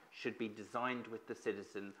happening should be designed with the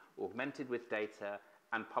citizen, augmented with data,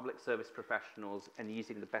 and public service professionals, and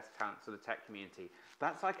using the best talents of the tech community.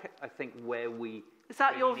 That's, I think, where we... Is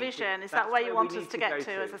that your vision? Is that where you want us to get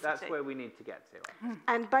to as a city? That's where we need to get to.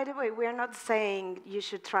 And by the way, we're not saying you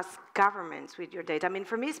should trust governments with your data. I mean,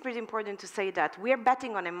 for me, it's pretty important to say that we're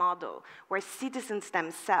betting on a model where citizens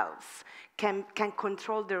themselves can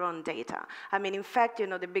control their own data. I mean, in fact, you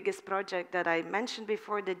know, the biggest project that I mentioned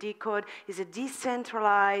before, the Decode, is a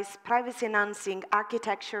decentralized, privacy-enhancing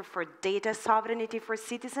architecture for data sovereignty for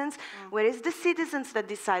citizens, where it's the citizens that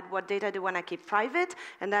decide what data they want to keep private,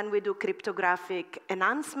 and then we do cryptographic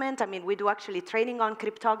enhancement. I mean, we do actually training on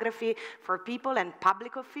cryptography for people and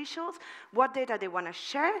public officials, what data they want to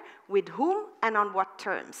share, with whom, and on what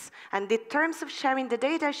terms. And the terms of sharing the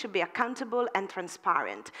data should be accountable and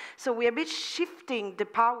transparent. So we're a bit shifting the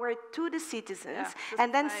power to the citizens,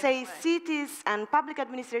 and then say cities and public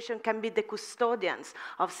administration can be the custodians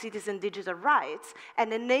of citizen digital rights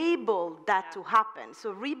and enable that to happen.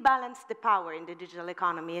 So rebalance the power in the digital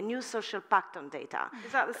economy, a new social pact on data.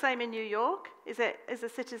 Is that the same in New York? Is the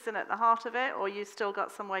citizen at the heart of it, or you still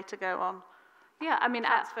got some way to go on? Yeah, I mean,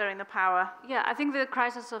 transferring the power. Yeah, I think the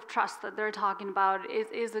crisis of trust that they're talking about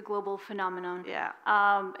is a global phenomenon. Yeah.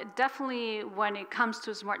 Definitely, when it comes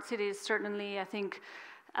to smart cities, certainly, I think,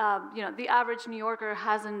 you know, the average New Yorker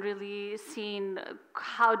hasn't really seen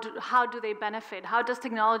how do they benefit? How does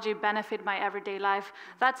technology benefit my everyday life?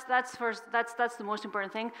 That's the most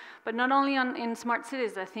important thing. But not only in smart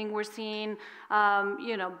cities, I think we're seeing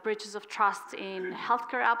you know, breaches of trust in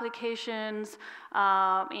healthcare applications,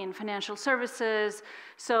 in financial services.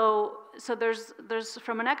 So there's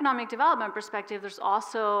from an economic development perspective, there's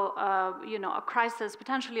also you know, a crisis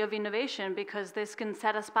potentially of innovation, because this can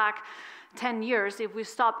set us back 10 years if we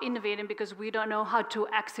stop innovating because we don't know how to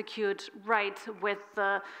execute right with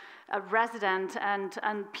the resident and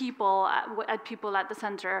people at the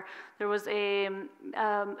center. There was a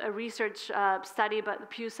research study by the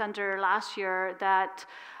Pew Center last year that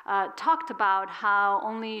talked about how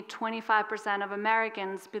only 25% of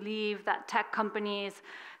Americans believe that tech companies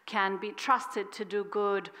can be trusted to do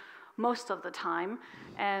good most of the time,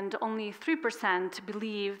 and only 3%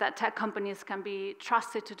 believe that tech companies can be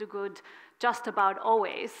trusted to do good just about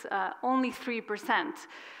always, only 3%.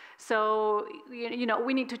 So, you know,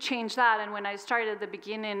 we need to change that. And when I started at the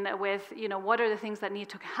beginning with, you know, what are the things that need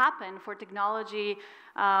to happen for technology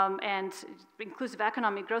and inclusive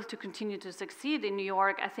economic growth to continue to succeed in New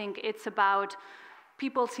York, I think it's about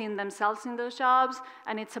people seeing themselves in those jobs,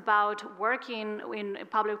 and it's about working in a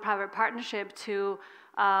public-private partnership to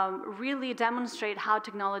really demonstrate how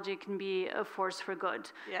technology can be a force for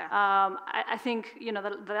good. Yeah. I think, you know,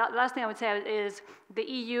 the last thing I would say is the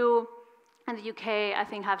EU and the UK, I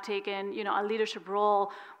think, have taken, you know, a leadership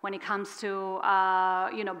role when it comes to,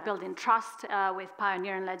 you know, building trust with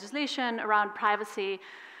pioneering legislation around privacy.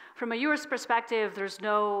 From a US perspective, there's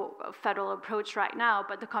no federal approach right now,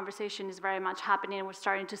 but the conversation is very much happening. We're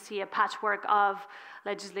starting to see a patchwork of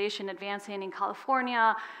legislation advancing in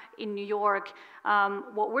California, in New York.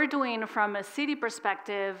 What we're doing from a city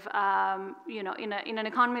perspective, you know, in an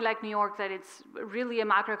economy like New York, that it's really a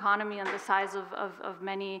macroeconomy on the size of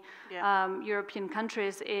many European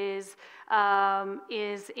countries, is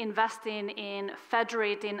investing in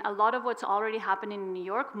federating a lot of what's already happening in New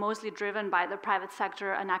York, mostly driven by the private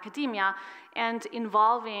sector and academia, and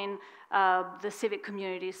involving the civic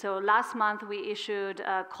community. So last month we issued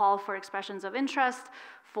a call for expressions of interest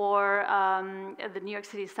for the New York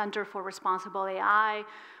City Center for Responsible AI,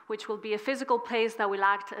 which will be a physical place that will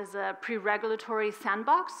act as a pre-regulatory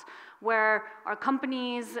sandbox where our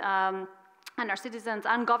companies and our citizens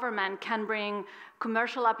and government can bring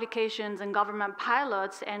commercial applications and government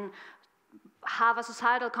pilots and have a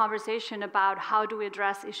societal conversation about how do we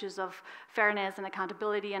address issues of fairness and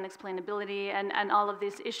accountability and explainability and all of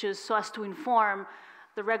these issues so as to inform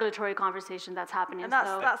the regulatory conversation that's happening. And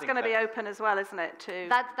that's going to be open as well, isn't it?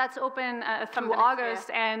 That's open through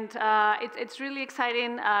August, and it's really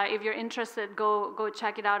exciting. If you're interested, go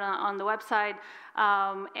check it out on the website.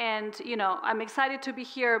 And you know, I'm excited to be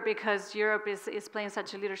here because Europe is playing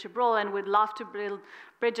such a leadership role, and we'd love to build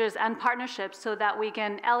bridges and partnerships so that we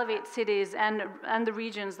can elevate cities and the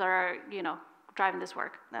regions that are, you know, driving this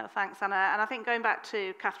work. No, thanks, Anna. And I think going back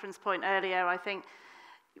to Catherine's point earlier, I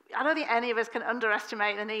don't think any of us can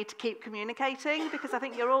underestimate the need to keep communicating, because I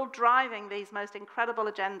think you're all driving these most incredible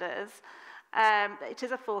agendas. It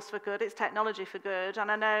is a force for good, it's technology for good,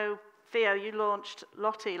 and I know, Theo, you launched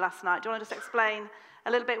Lottie last night. Do you want to just explain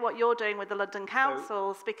a little bit what you're doing with the London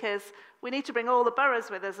councils, because we need to bring all the boroughs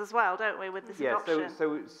with us as well, don't we, with this adoption?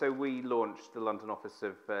 So we launched the London Office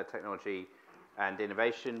of Technology and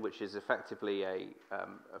Innovation, which is effectively a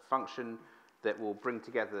function that will bring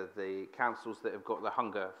together the councils that have got the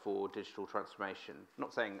hunger for digital transformation.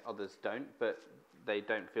 Not saying others don't, but they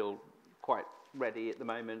don't feel quite ready at the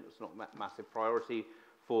moment. It's not a massive priority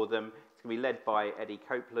for them. It's going to be led by Eddie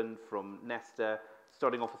Copeland from Nesta,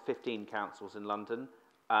 starting off with 15 councils in London.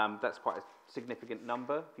 That's quite a significant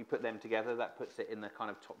number. If you put them together, that puts it in the kind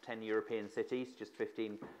of top 10 European cities, just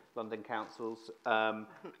 15 London councils. And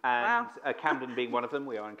wow. Camden being one of them.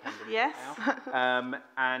 We are in Camden yes. now.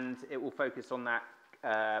 And it will focus on that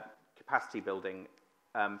capacity building.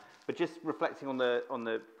 But just reflecting on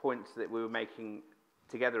the points that we were making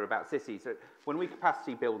together about cities. So when we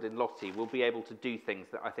capacity build in Lottie, we'll be able to do things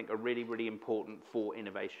that I think are really, really important for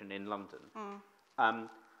innovation in London.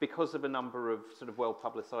 Because of a number of sort of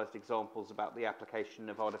well-publicised examples about the application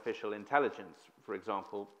of artificial intelligence, for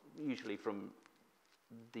example, usually from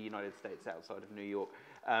the United States outside of New York.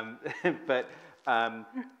 But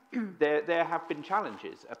there have been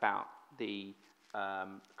challenges about the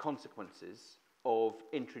consequences of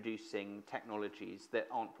introducing technologies that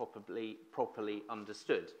aren't properly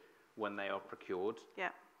understood when they are procured. Yeah.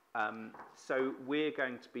 So we're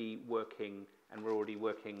going to be working, and we're already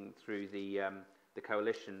working through the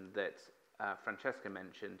coalition that Francesca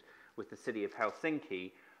mentioned with the city of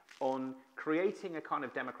Helsinki on creating a kind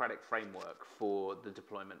of democratic framework for the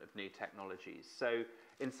deployment of new technologies. So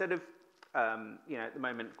instead of, you know, at the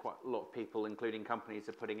moment, quite a lot of people, including companies,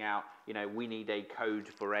 are putting out, you know, we need a code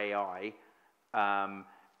for AI,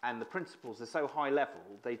 and the principles are so high level,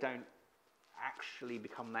 they don't actually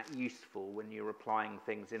become that useful when you're applying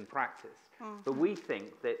things in practice. But we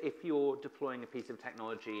think that if you're deploying a piece of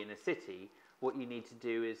technology in a city, what you need to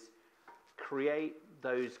do is create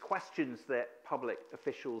those questions that public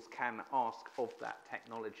officials can ask of that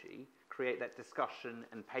technology, create that discussion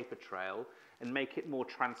and paper trail, and make it more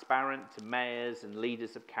transparent to mayors and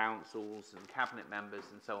leaders of councils and cabinet members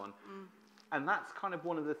and so on. And that's kind of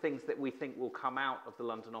one of the things that we think will come out of the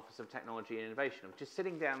London Office of Technology and Innovation, of just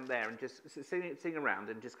sitting down there and just sitting around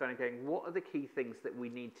and just kind of going, what are the key things that we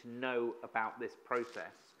need to know about this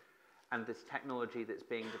process and this technology that's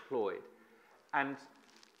being deployed? And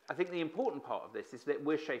I think the important part of this is that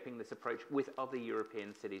we're shaping this approach with other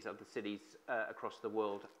European cities, other cities across the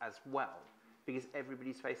world as well, because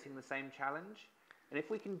everybody's facing the same challenge. And if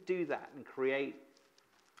we can do that and create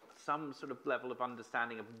some sort of level of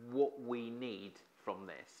understanding of what we need from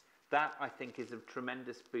this, that I think is a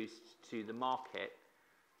tremendous boost to the market,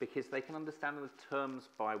 because they can understand the terms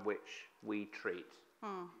by which we treat.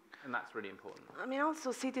 And that's really important. I mean,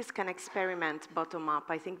 also cities can experiment bottom up.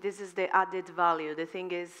 I think this is the added value. The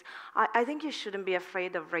thing is, I think you shouldn't be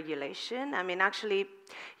afraid of regulation. I mean, actually,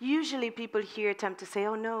 usually people here tend to say,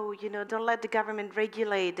 oh no, you know, don't let the government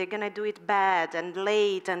regulate. They're going to do it bad and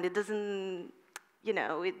late, and it doesn't you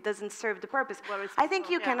know, it doesn't serve the purpose. I think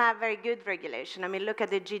you can have very good regulation. I mean, look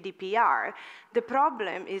at the GDPR. The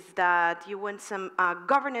problem is that you want some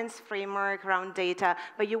governance framework around data,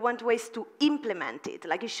 but you want ways to implement it.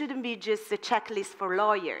 Like, it shouldn't be just a checklist for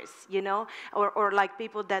lawyers, you know, or like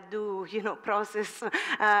people that do, you know, process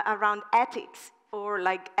around ethics, or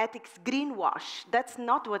like ethics greenwash. That's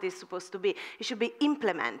not what it's supposed to be. It should be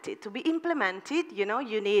implemented. To be implemented, you know,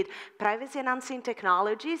 you need privacy-enhancing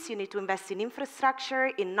technologies, you need to invest in infrastructure,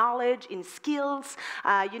 in knowledge, in skills,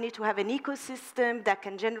 you need to have an ecosystem that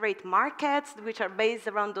can generate markets which are based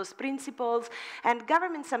around those principles, and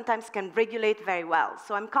governments sometimes can regulate very well.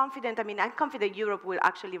 So I'm confident Europe will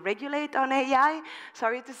actually regulate on AI,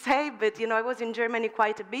 sorry to say, but, you know, I was in Germany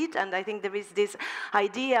quite a bit, and I think there is this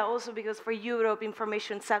idea also because for Europe,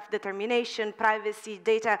 information self-determination, privacy,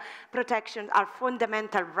 data protection are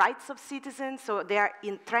fundamental rights of citizens, so they are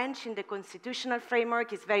entrenched in the constitutional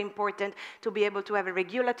framework. It's very important to be able to have a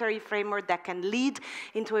regulatory framework that can lead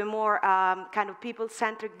into a more kind of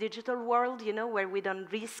people-centric digital world, you know, where we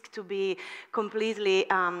don't risk to be completely,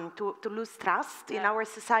 to lose trust in our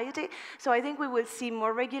society. So I think we will see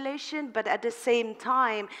more regulation, but at the same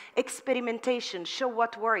time, experimentation, show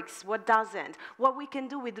what works, what doesn't, what we can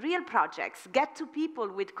do with real projects, get to people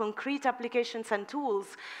with concrete applications and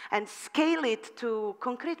tools and scale it to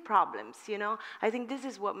concrete problems, you know? I think this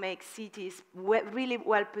is what makes cities really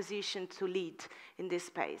well positioned to lead in this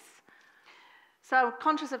space. So I'm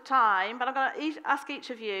conscious of time, but I'm going to ask each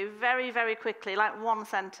of you very, very quickly, like one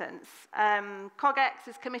sentence. CogX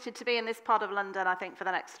is committed to be in this part of London, I think, for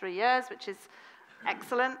the next 3 years, which is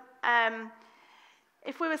excellent.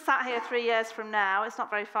 If we were sat here 3 years from now, it's not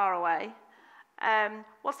very far away.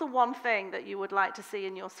 What's the one thing that you would like to see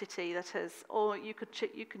in your city that has, or you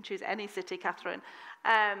can choose any city, Katherine,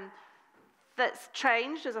 that's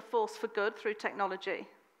changed as a force for good through technology?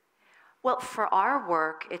 Well, for our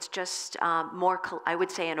work, it's just more, I would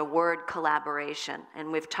say in a word, collaboration,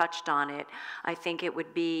 and we've touched on it. I think it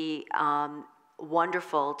would be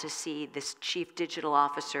wonderful to see this chief digital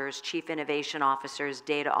officers, chief innovation officers,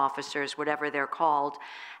 data officers, whatever they're called,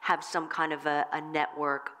 have some kind of a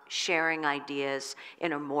network sharing ideas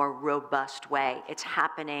in a more robust way. It's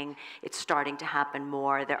happening, it's starting to happen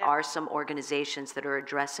more. There are some organizations that are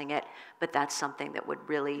addressing it, but that's something that would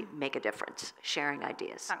really make a difference, sharing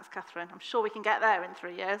ideas. Thanks, Katherine. I'm sure we can get there in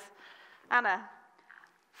 3 years. Anna?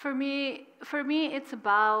 For me, it's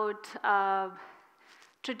about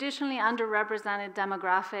traditionally underrepresented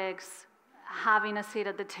demographics having a seat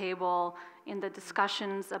at the table in the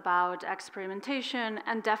discussions about experimentation,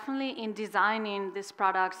 and definitely in designing these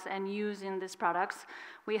products and using these products.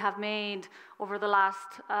 We have made, over the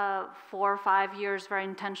last 4 or 5 years, very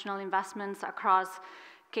intentional investments across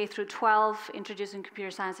K through 12, introducing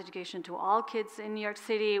computer science education to all kids in New York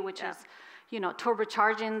City, which is, you know,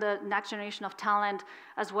 turbocharging the next generation of talent,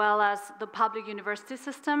 as well as the public university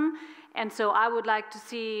system. And so I would like to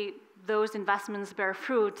see those investments bear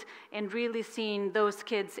fruit and really seeing those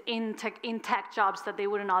kids in tech jobs that they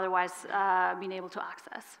wouldn't otherwise been able to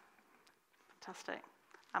access. Fantastic.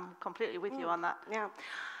 I'm completely with you on that. Yeah.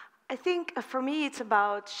 I think for me it's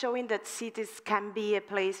about showing that cities can be a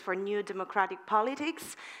place for new democratic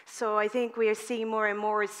politics. So I think we are seeing more and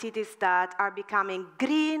more cities that are becoming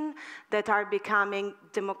green, that are becoming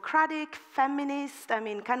democratic, feminist, I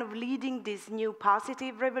mean, kind of leading this new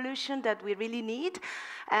positive revolution that we really need.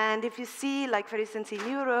 And if you see, like for instance in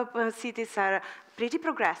Europe, cities are pretty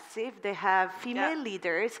progressive. They have female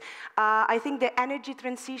leaders. I think the energy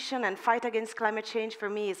transition and fight against climate change for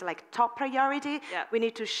me is like top priority. We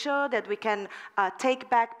need to show that we can take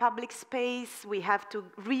back public space. We have to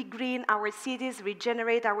re-green our cities,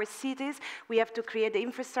 regenerate our cities. We have to create the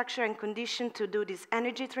infrastructure and condition to do this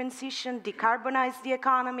energy transition, decarbonize the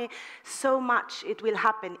economy. So much it will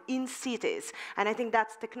happen in cities. And I think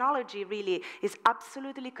that's technology really is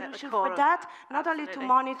absolutely crucial for that. Not only to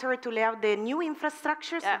monitor, to lay out the new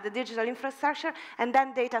infrastructure, so the digital infrastructure, and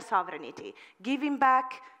then data sovereignty, giving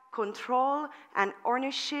back control and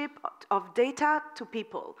ownership of data to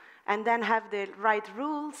people, and then have the right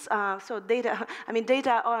rules. So data, I mean,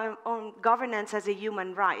 data on governance as a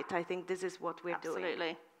human right. I think this is what we're doing.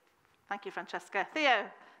 Absolutely. Thank you, Francesca. Theo,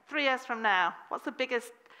 3 years from now, what's the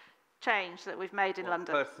biggest change that we've made in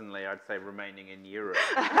London? Personally, I'd say remaining in Europe.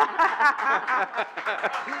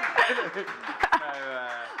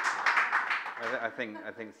 I think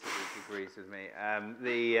Steve agrees with me.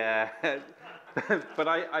 But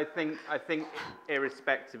I think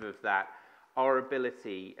irrespective of that, our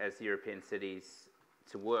ability as European cities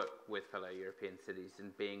to work with fellow European cities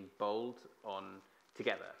and being bold on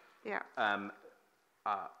together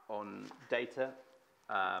on data,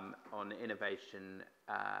 on innovation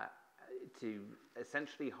to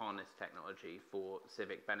essentially harness technology for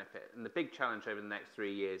civic benefit. And the big challenge over the next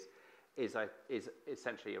 3 years is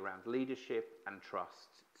essentially around leadership and trust.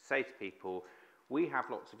 To say to people, we have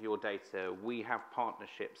lots of your data, we have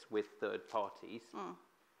partnerships with third parties,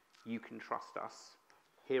 you can trust us.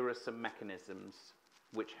 Here are some mechanisms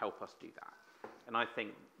which help us do that. And I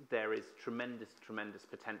think there is tremendous, tremendous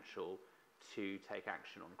potential to take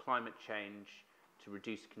action on climate change, to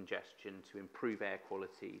reduce congestion, to improve air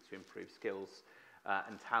quality, to improve skills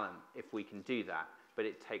and talent, if we can do that. But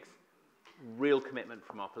it takes real commitment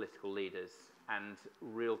from our political leaders and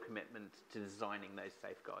real commitment to designing those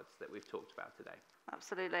safeguards that we've talked about today.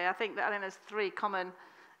 Absolutely. I think there's three common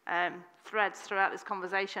threads throughout this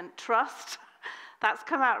conversation. Trust. That's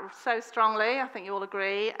come out so strongly, I think you all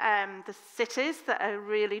agree. The cities that are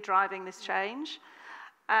really driving this change.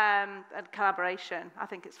 And collaboration. I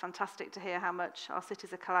think it's fantastic to hear how much our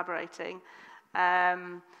cities are collaborating.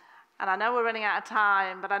 And I know we're running out of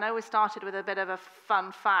time, but I know we started with a bit of a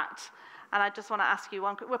fun fact. And I just want to ask you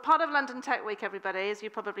one. We're part of London Tech Week, everybody, as you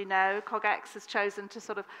probably know. CogX has chosen to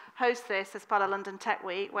sort of host this as part of London Tech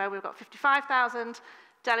Week, where we've got 55,000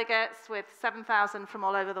 delegates with 7,000 from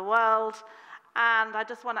all over the world. And I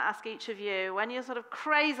just want to ask each of you, when you're sort of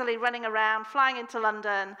crazily running around, flying into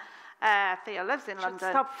London, Theo lives in London.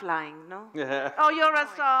 Stop flying, no? Oh, you're a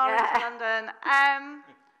star into London.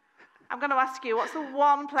 I'm going to ask you, what's the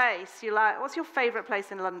one place you like? What's your favourite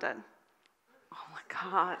place in London? Oh my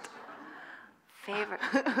God. Favorite.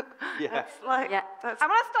 I'm going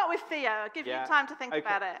to start with Theo. I'll give you time to think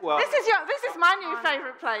about it. Well, this is my new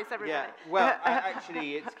favourite place, everybody. Yeah. Well,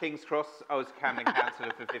 actually, it's King's Cross. I was Camden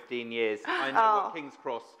Councillor for 15 years. I know what King's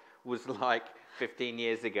Cross was like 15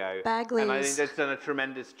 years ago. Bagley's. And I think they've done a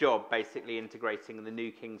tremendous job basically integrating the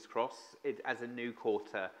new King's Cross as a new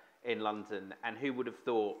quarter in London. And who would have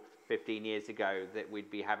thought 15 years ago that we'd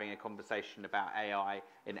be having a conversation about AI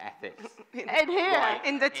in ethics? In here, right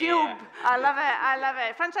in the tube. here. I love it, I love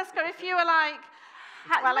it. Francesca, if you were like,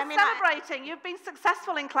 celebrating, you've been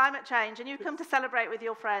successful in climate change and you come to celebrate with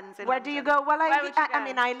your friends in Where London. do you go? Well, I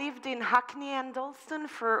mean, I lived in Hackney and Dalston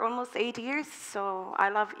for almost 8 years, so I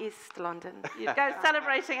love East London. You'd go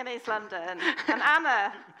celebrating in East London. And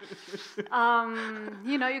Anna?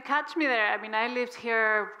 You know, you catch me there. I mean, I lived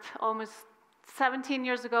here almost 17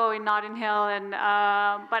 years ago in Notting Hill, and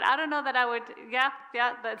but I don't know that I would. Yeah,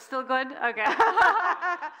 that's still good. Okay.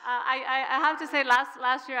 I have to say,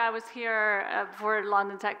 last year I was here for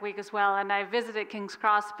London Tech Week as well, and I visited King's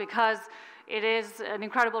Cross because it is an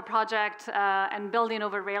incredible project, and building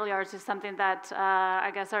over rail yards is something that I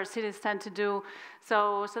guess our cities tend to do.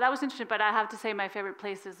 So that was interesting. But I have to say, my favorite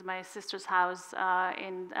place is my sister's house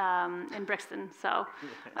in Brixton. So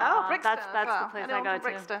Brixton. that's the place I go to.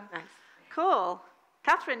 Brixton. Nice. Cool.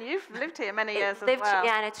 Catherine, you've lived here many years as well.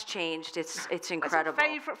 Yeah, and it's changed. It's incredible.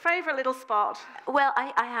 What's your favorite little spot? Well,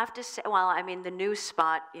 I have to say, well, I mean, the new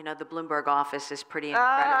spot, you know, the Bloomberg office is pretty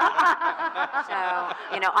incredible. So,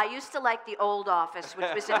 you know, I used to like the old office,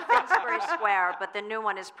 which was in Finsbury Square, but the new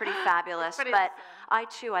one is pretty fabulous. But I,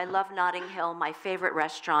 too, I love Notting Hill. My favorite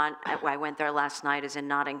restaurant, I went there last night, is in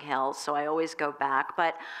Notting Hill, so I always go back.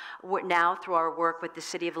 But now, through our work with the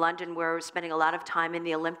City of London, we're spending a lot of time in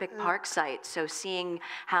the Olympic Park site, so seeing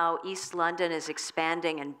how East London is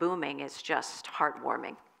expanding and booming is just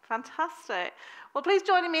heartwarming. Fantastic. Well, please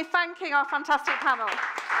join me in thanking our fantastic panel.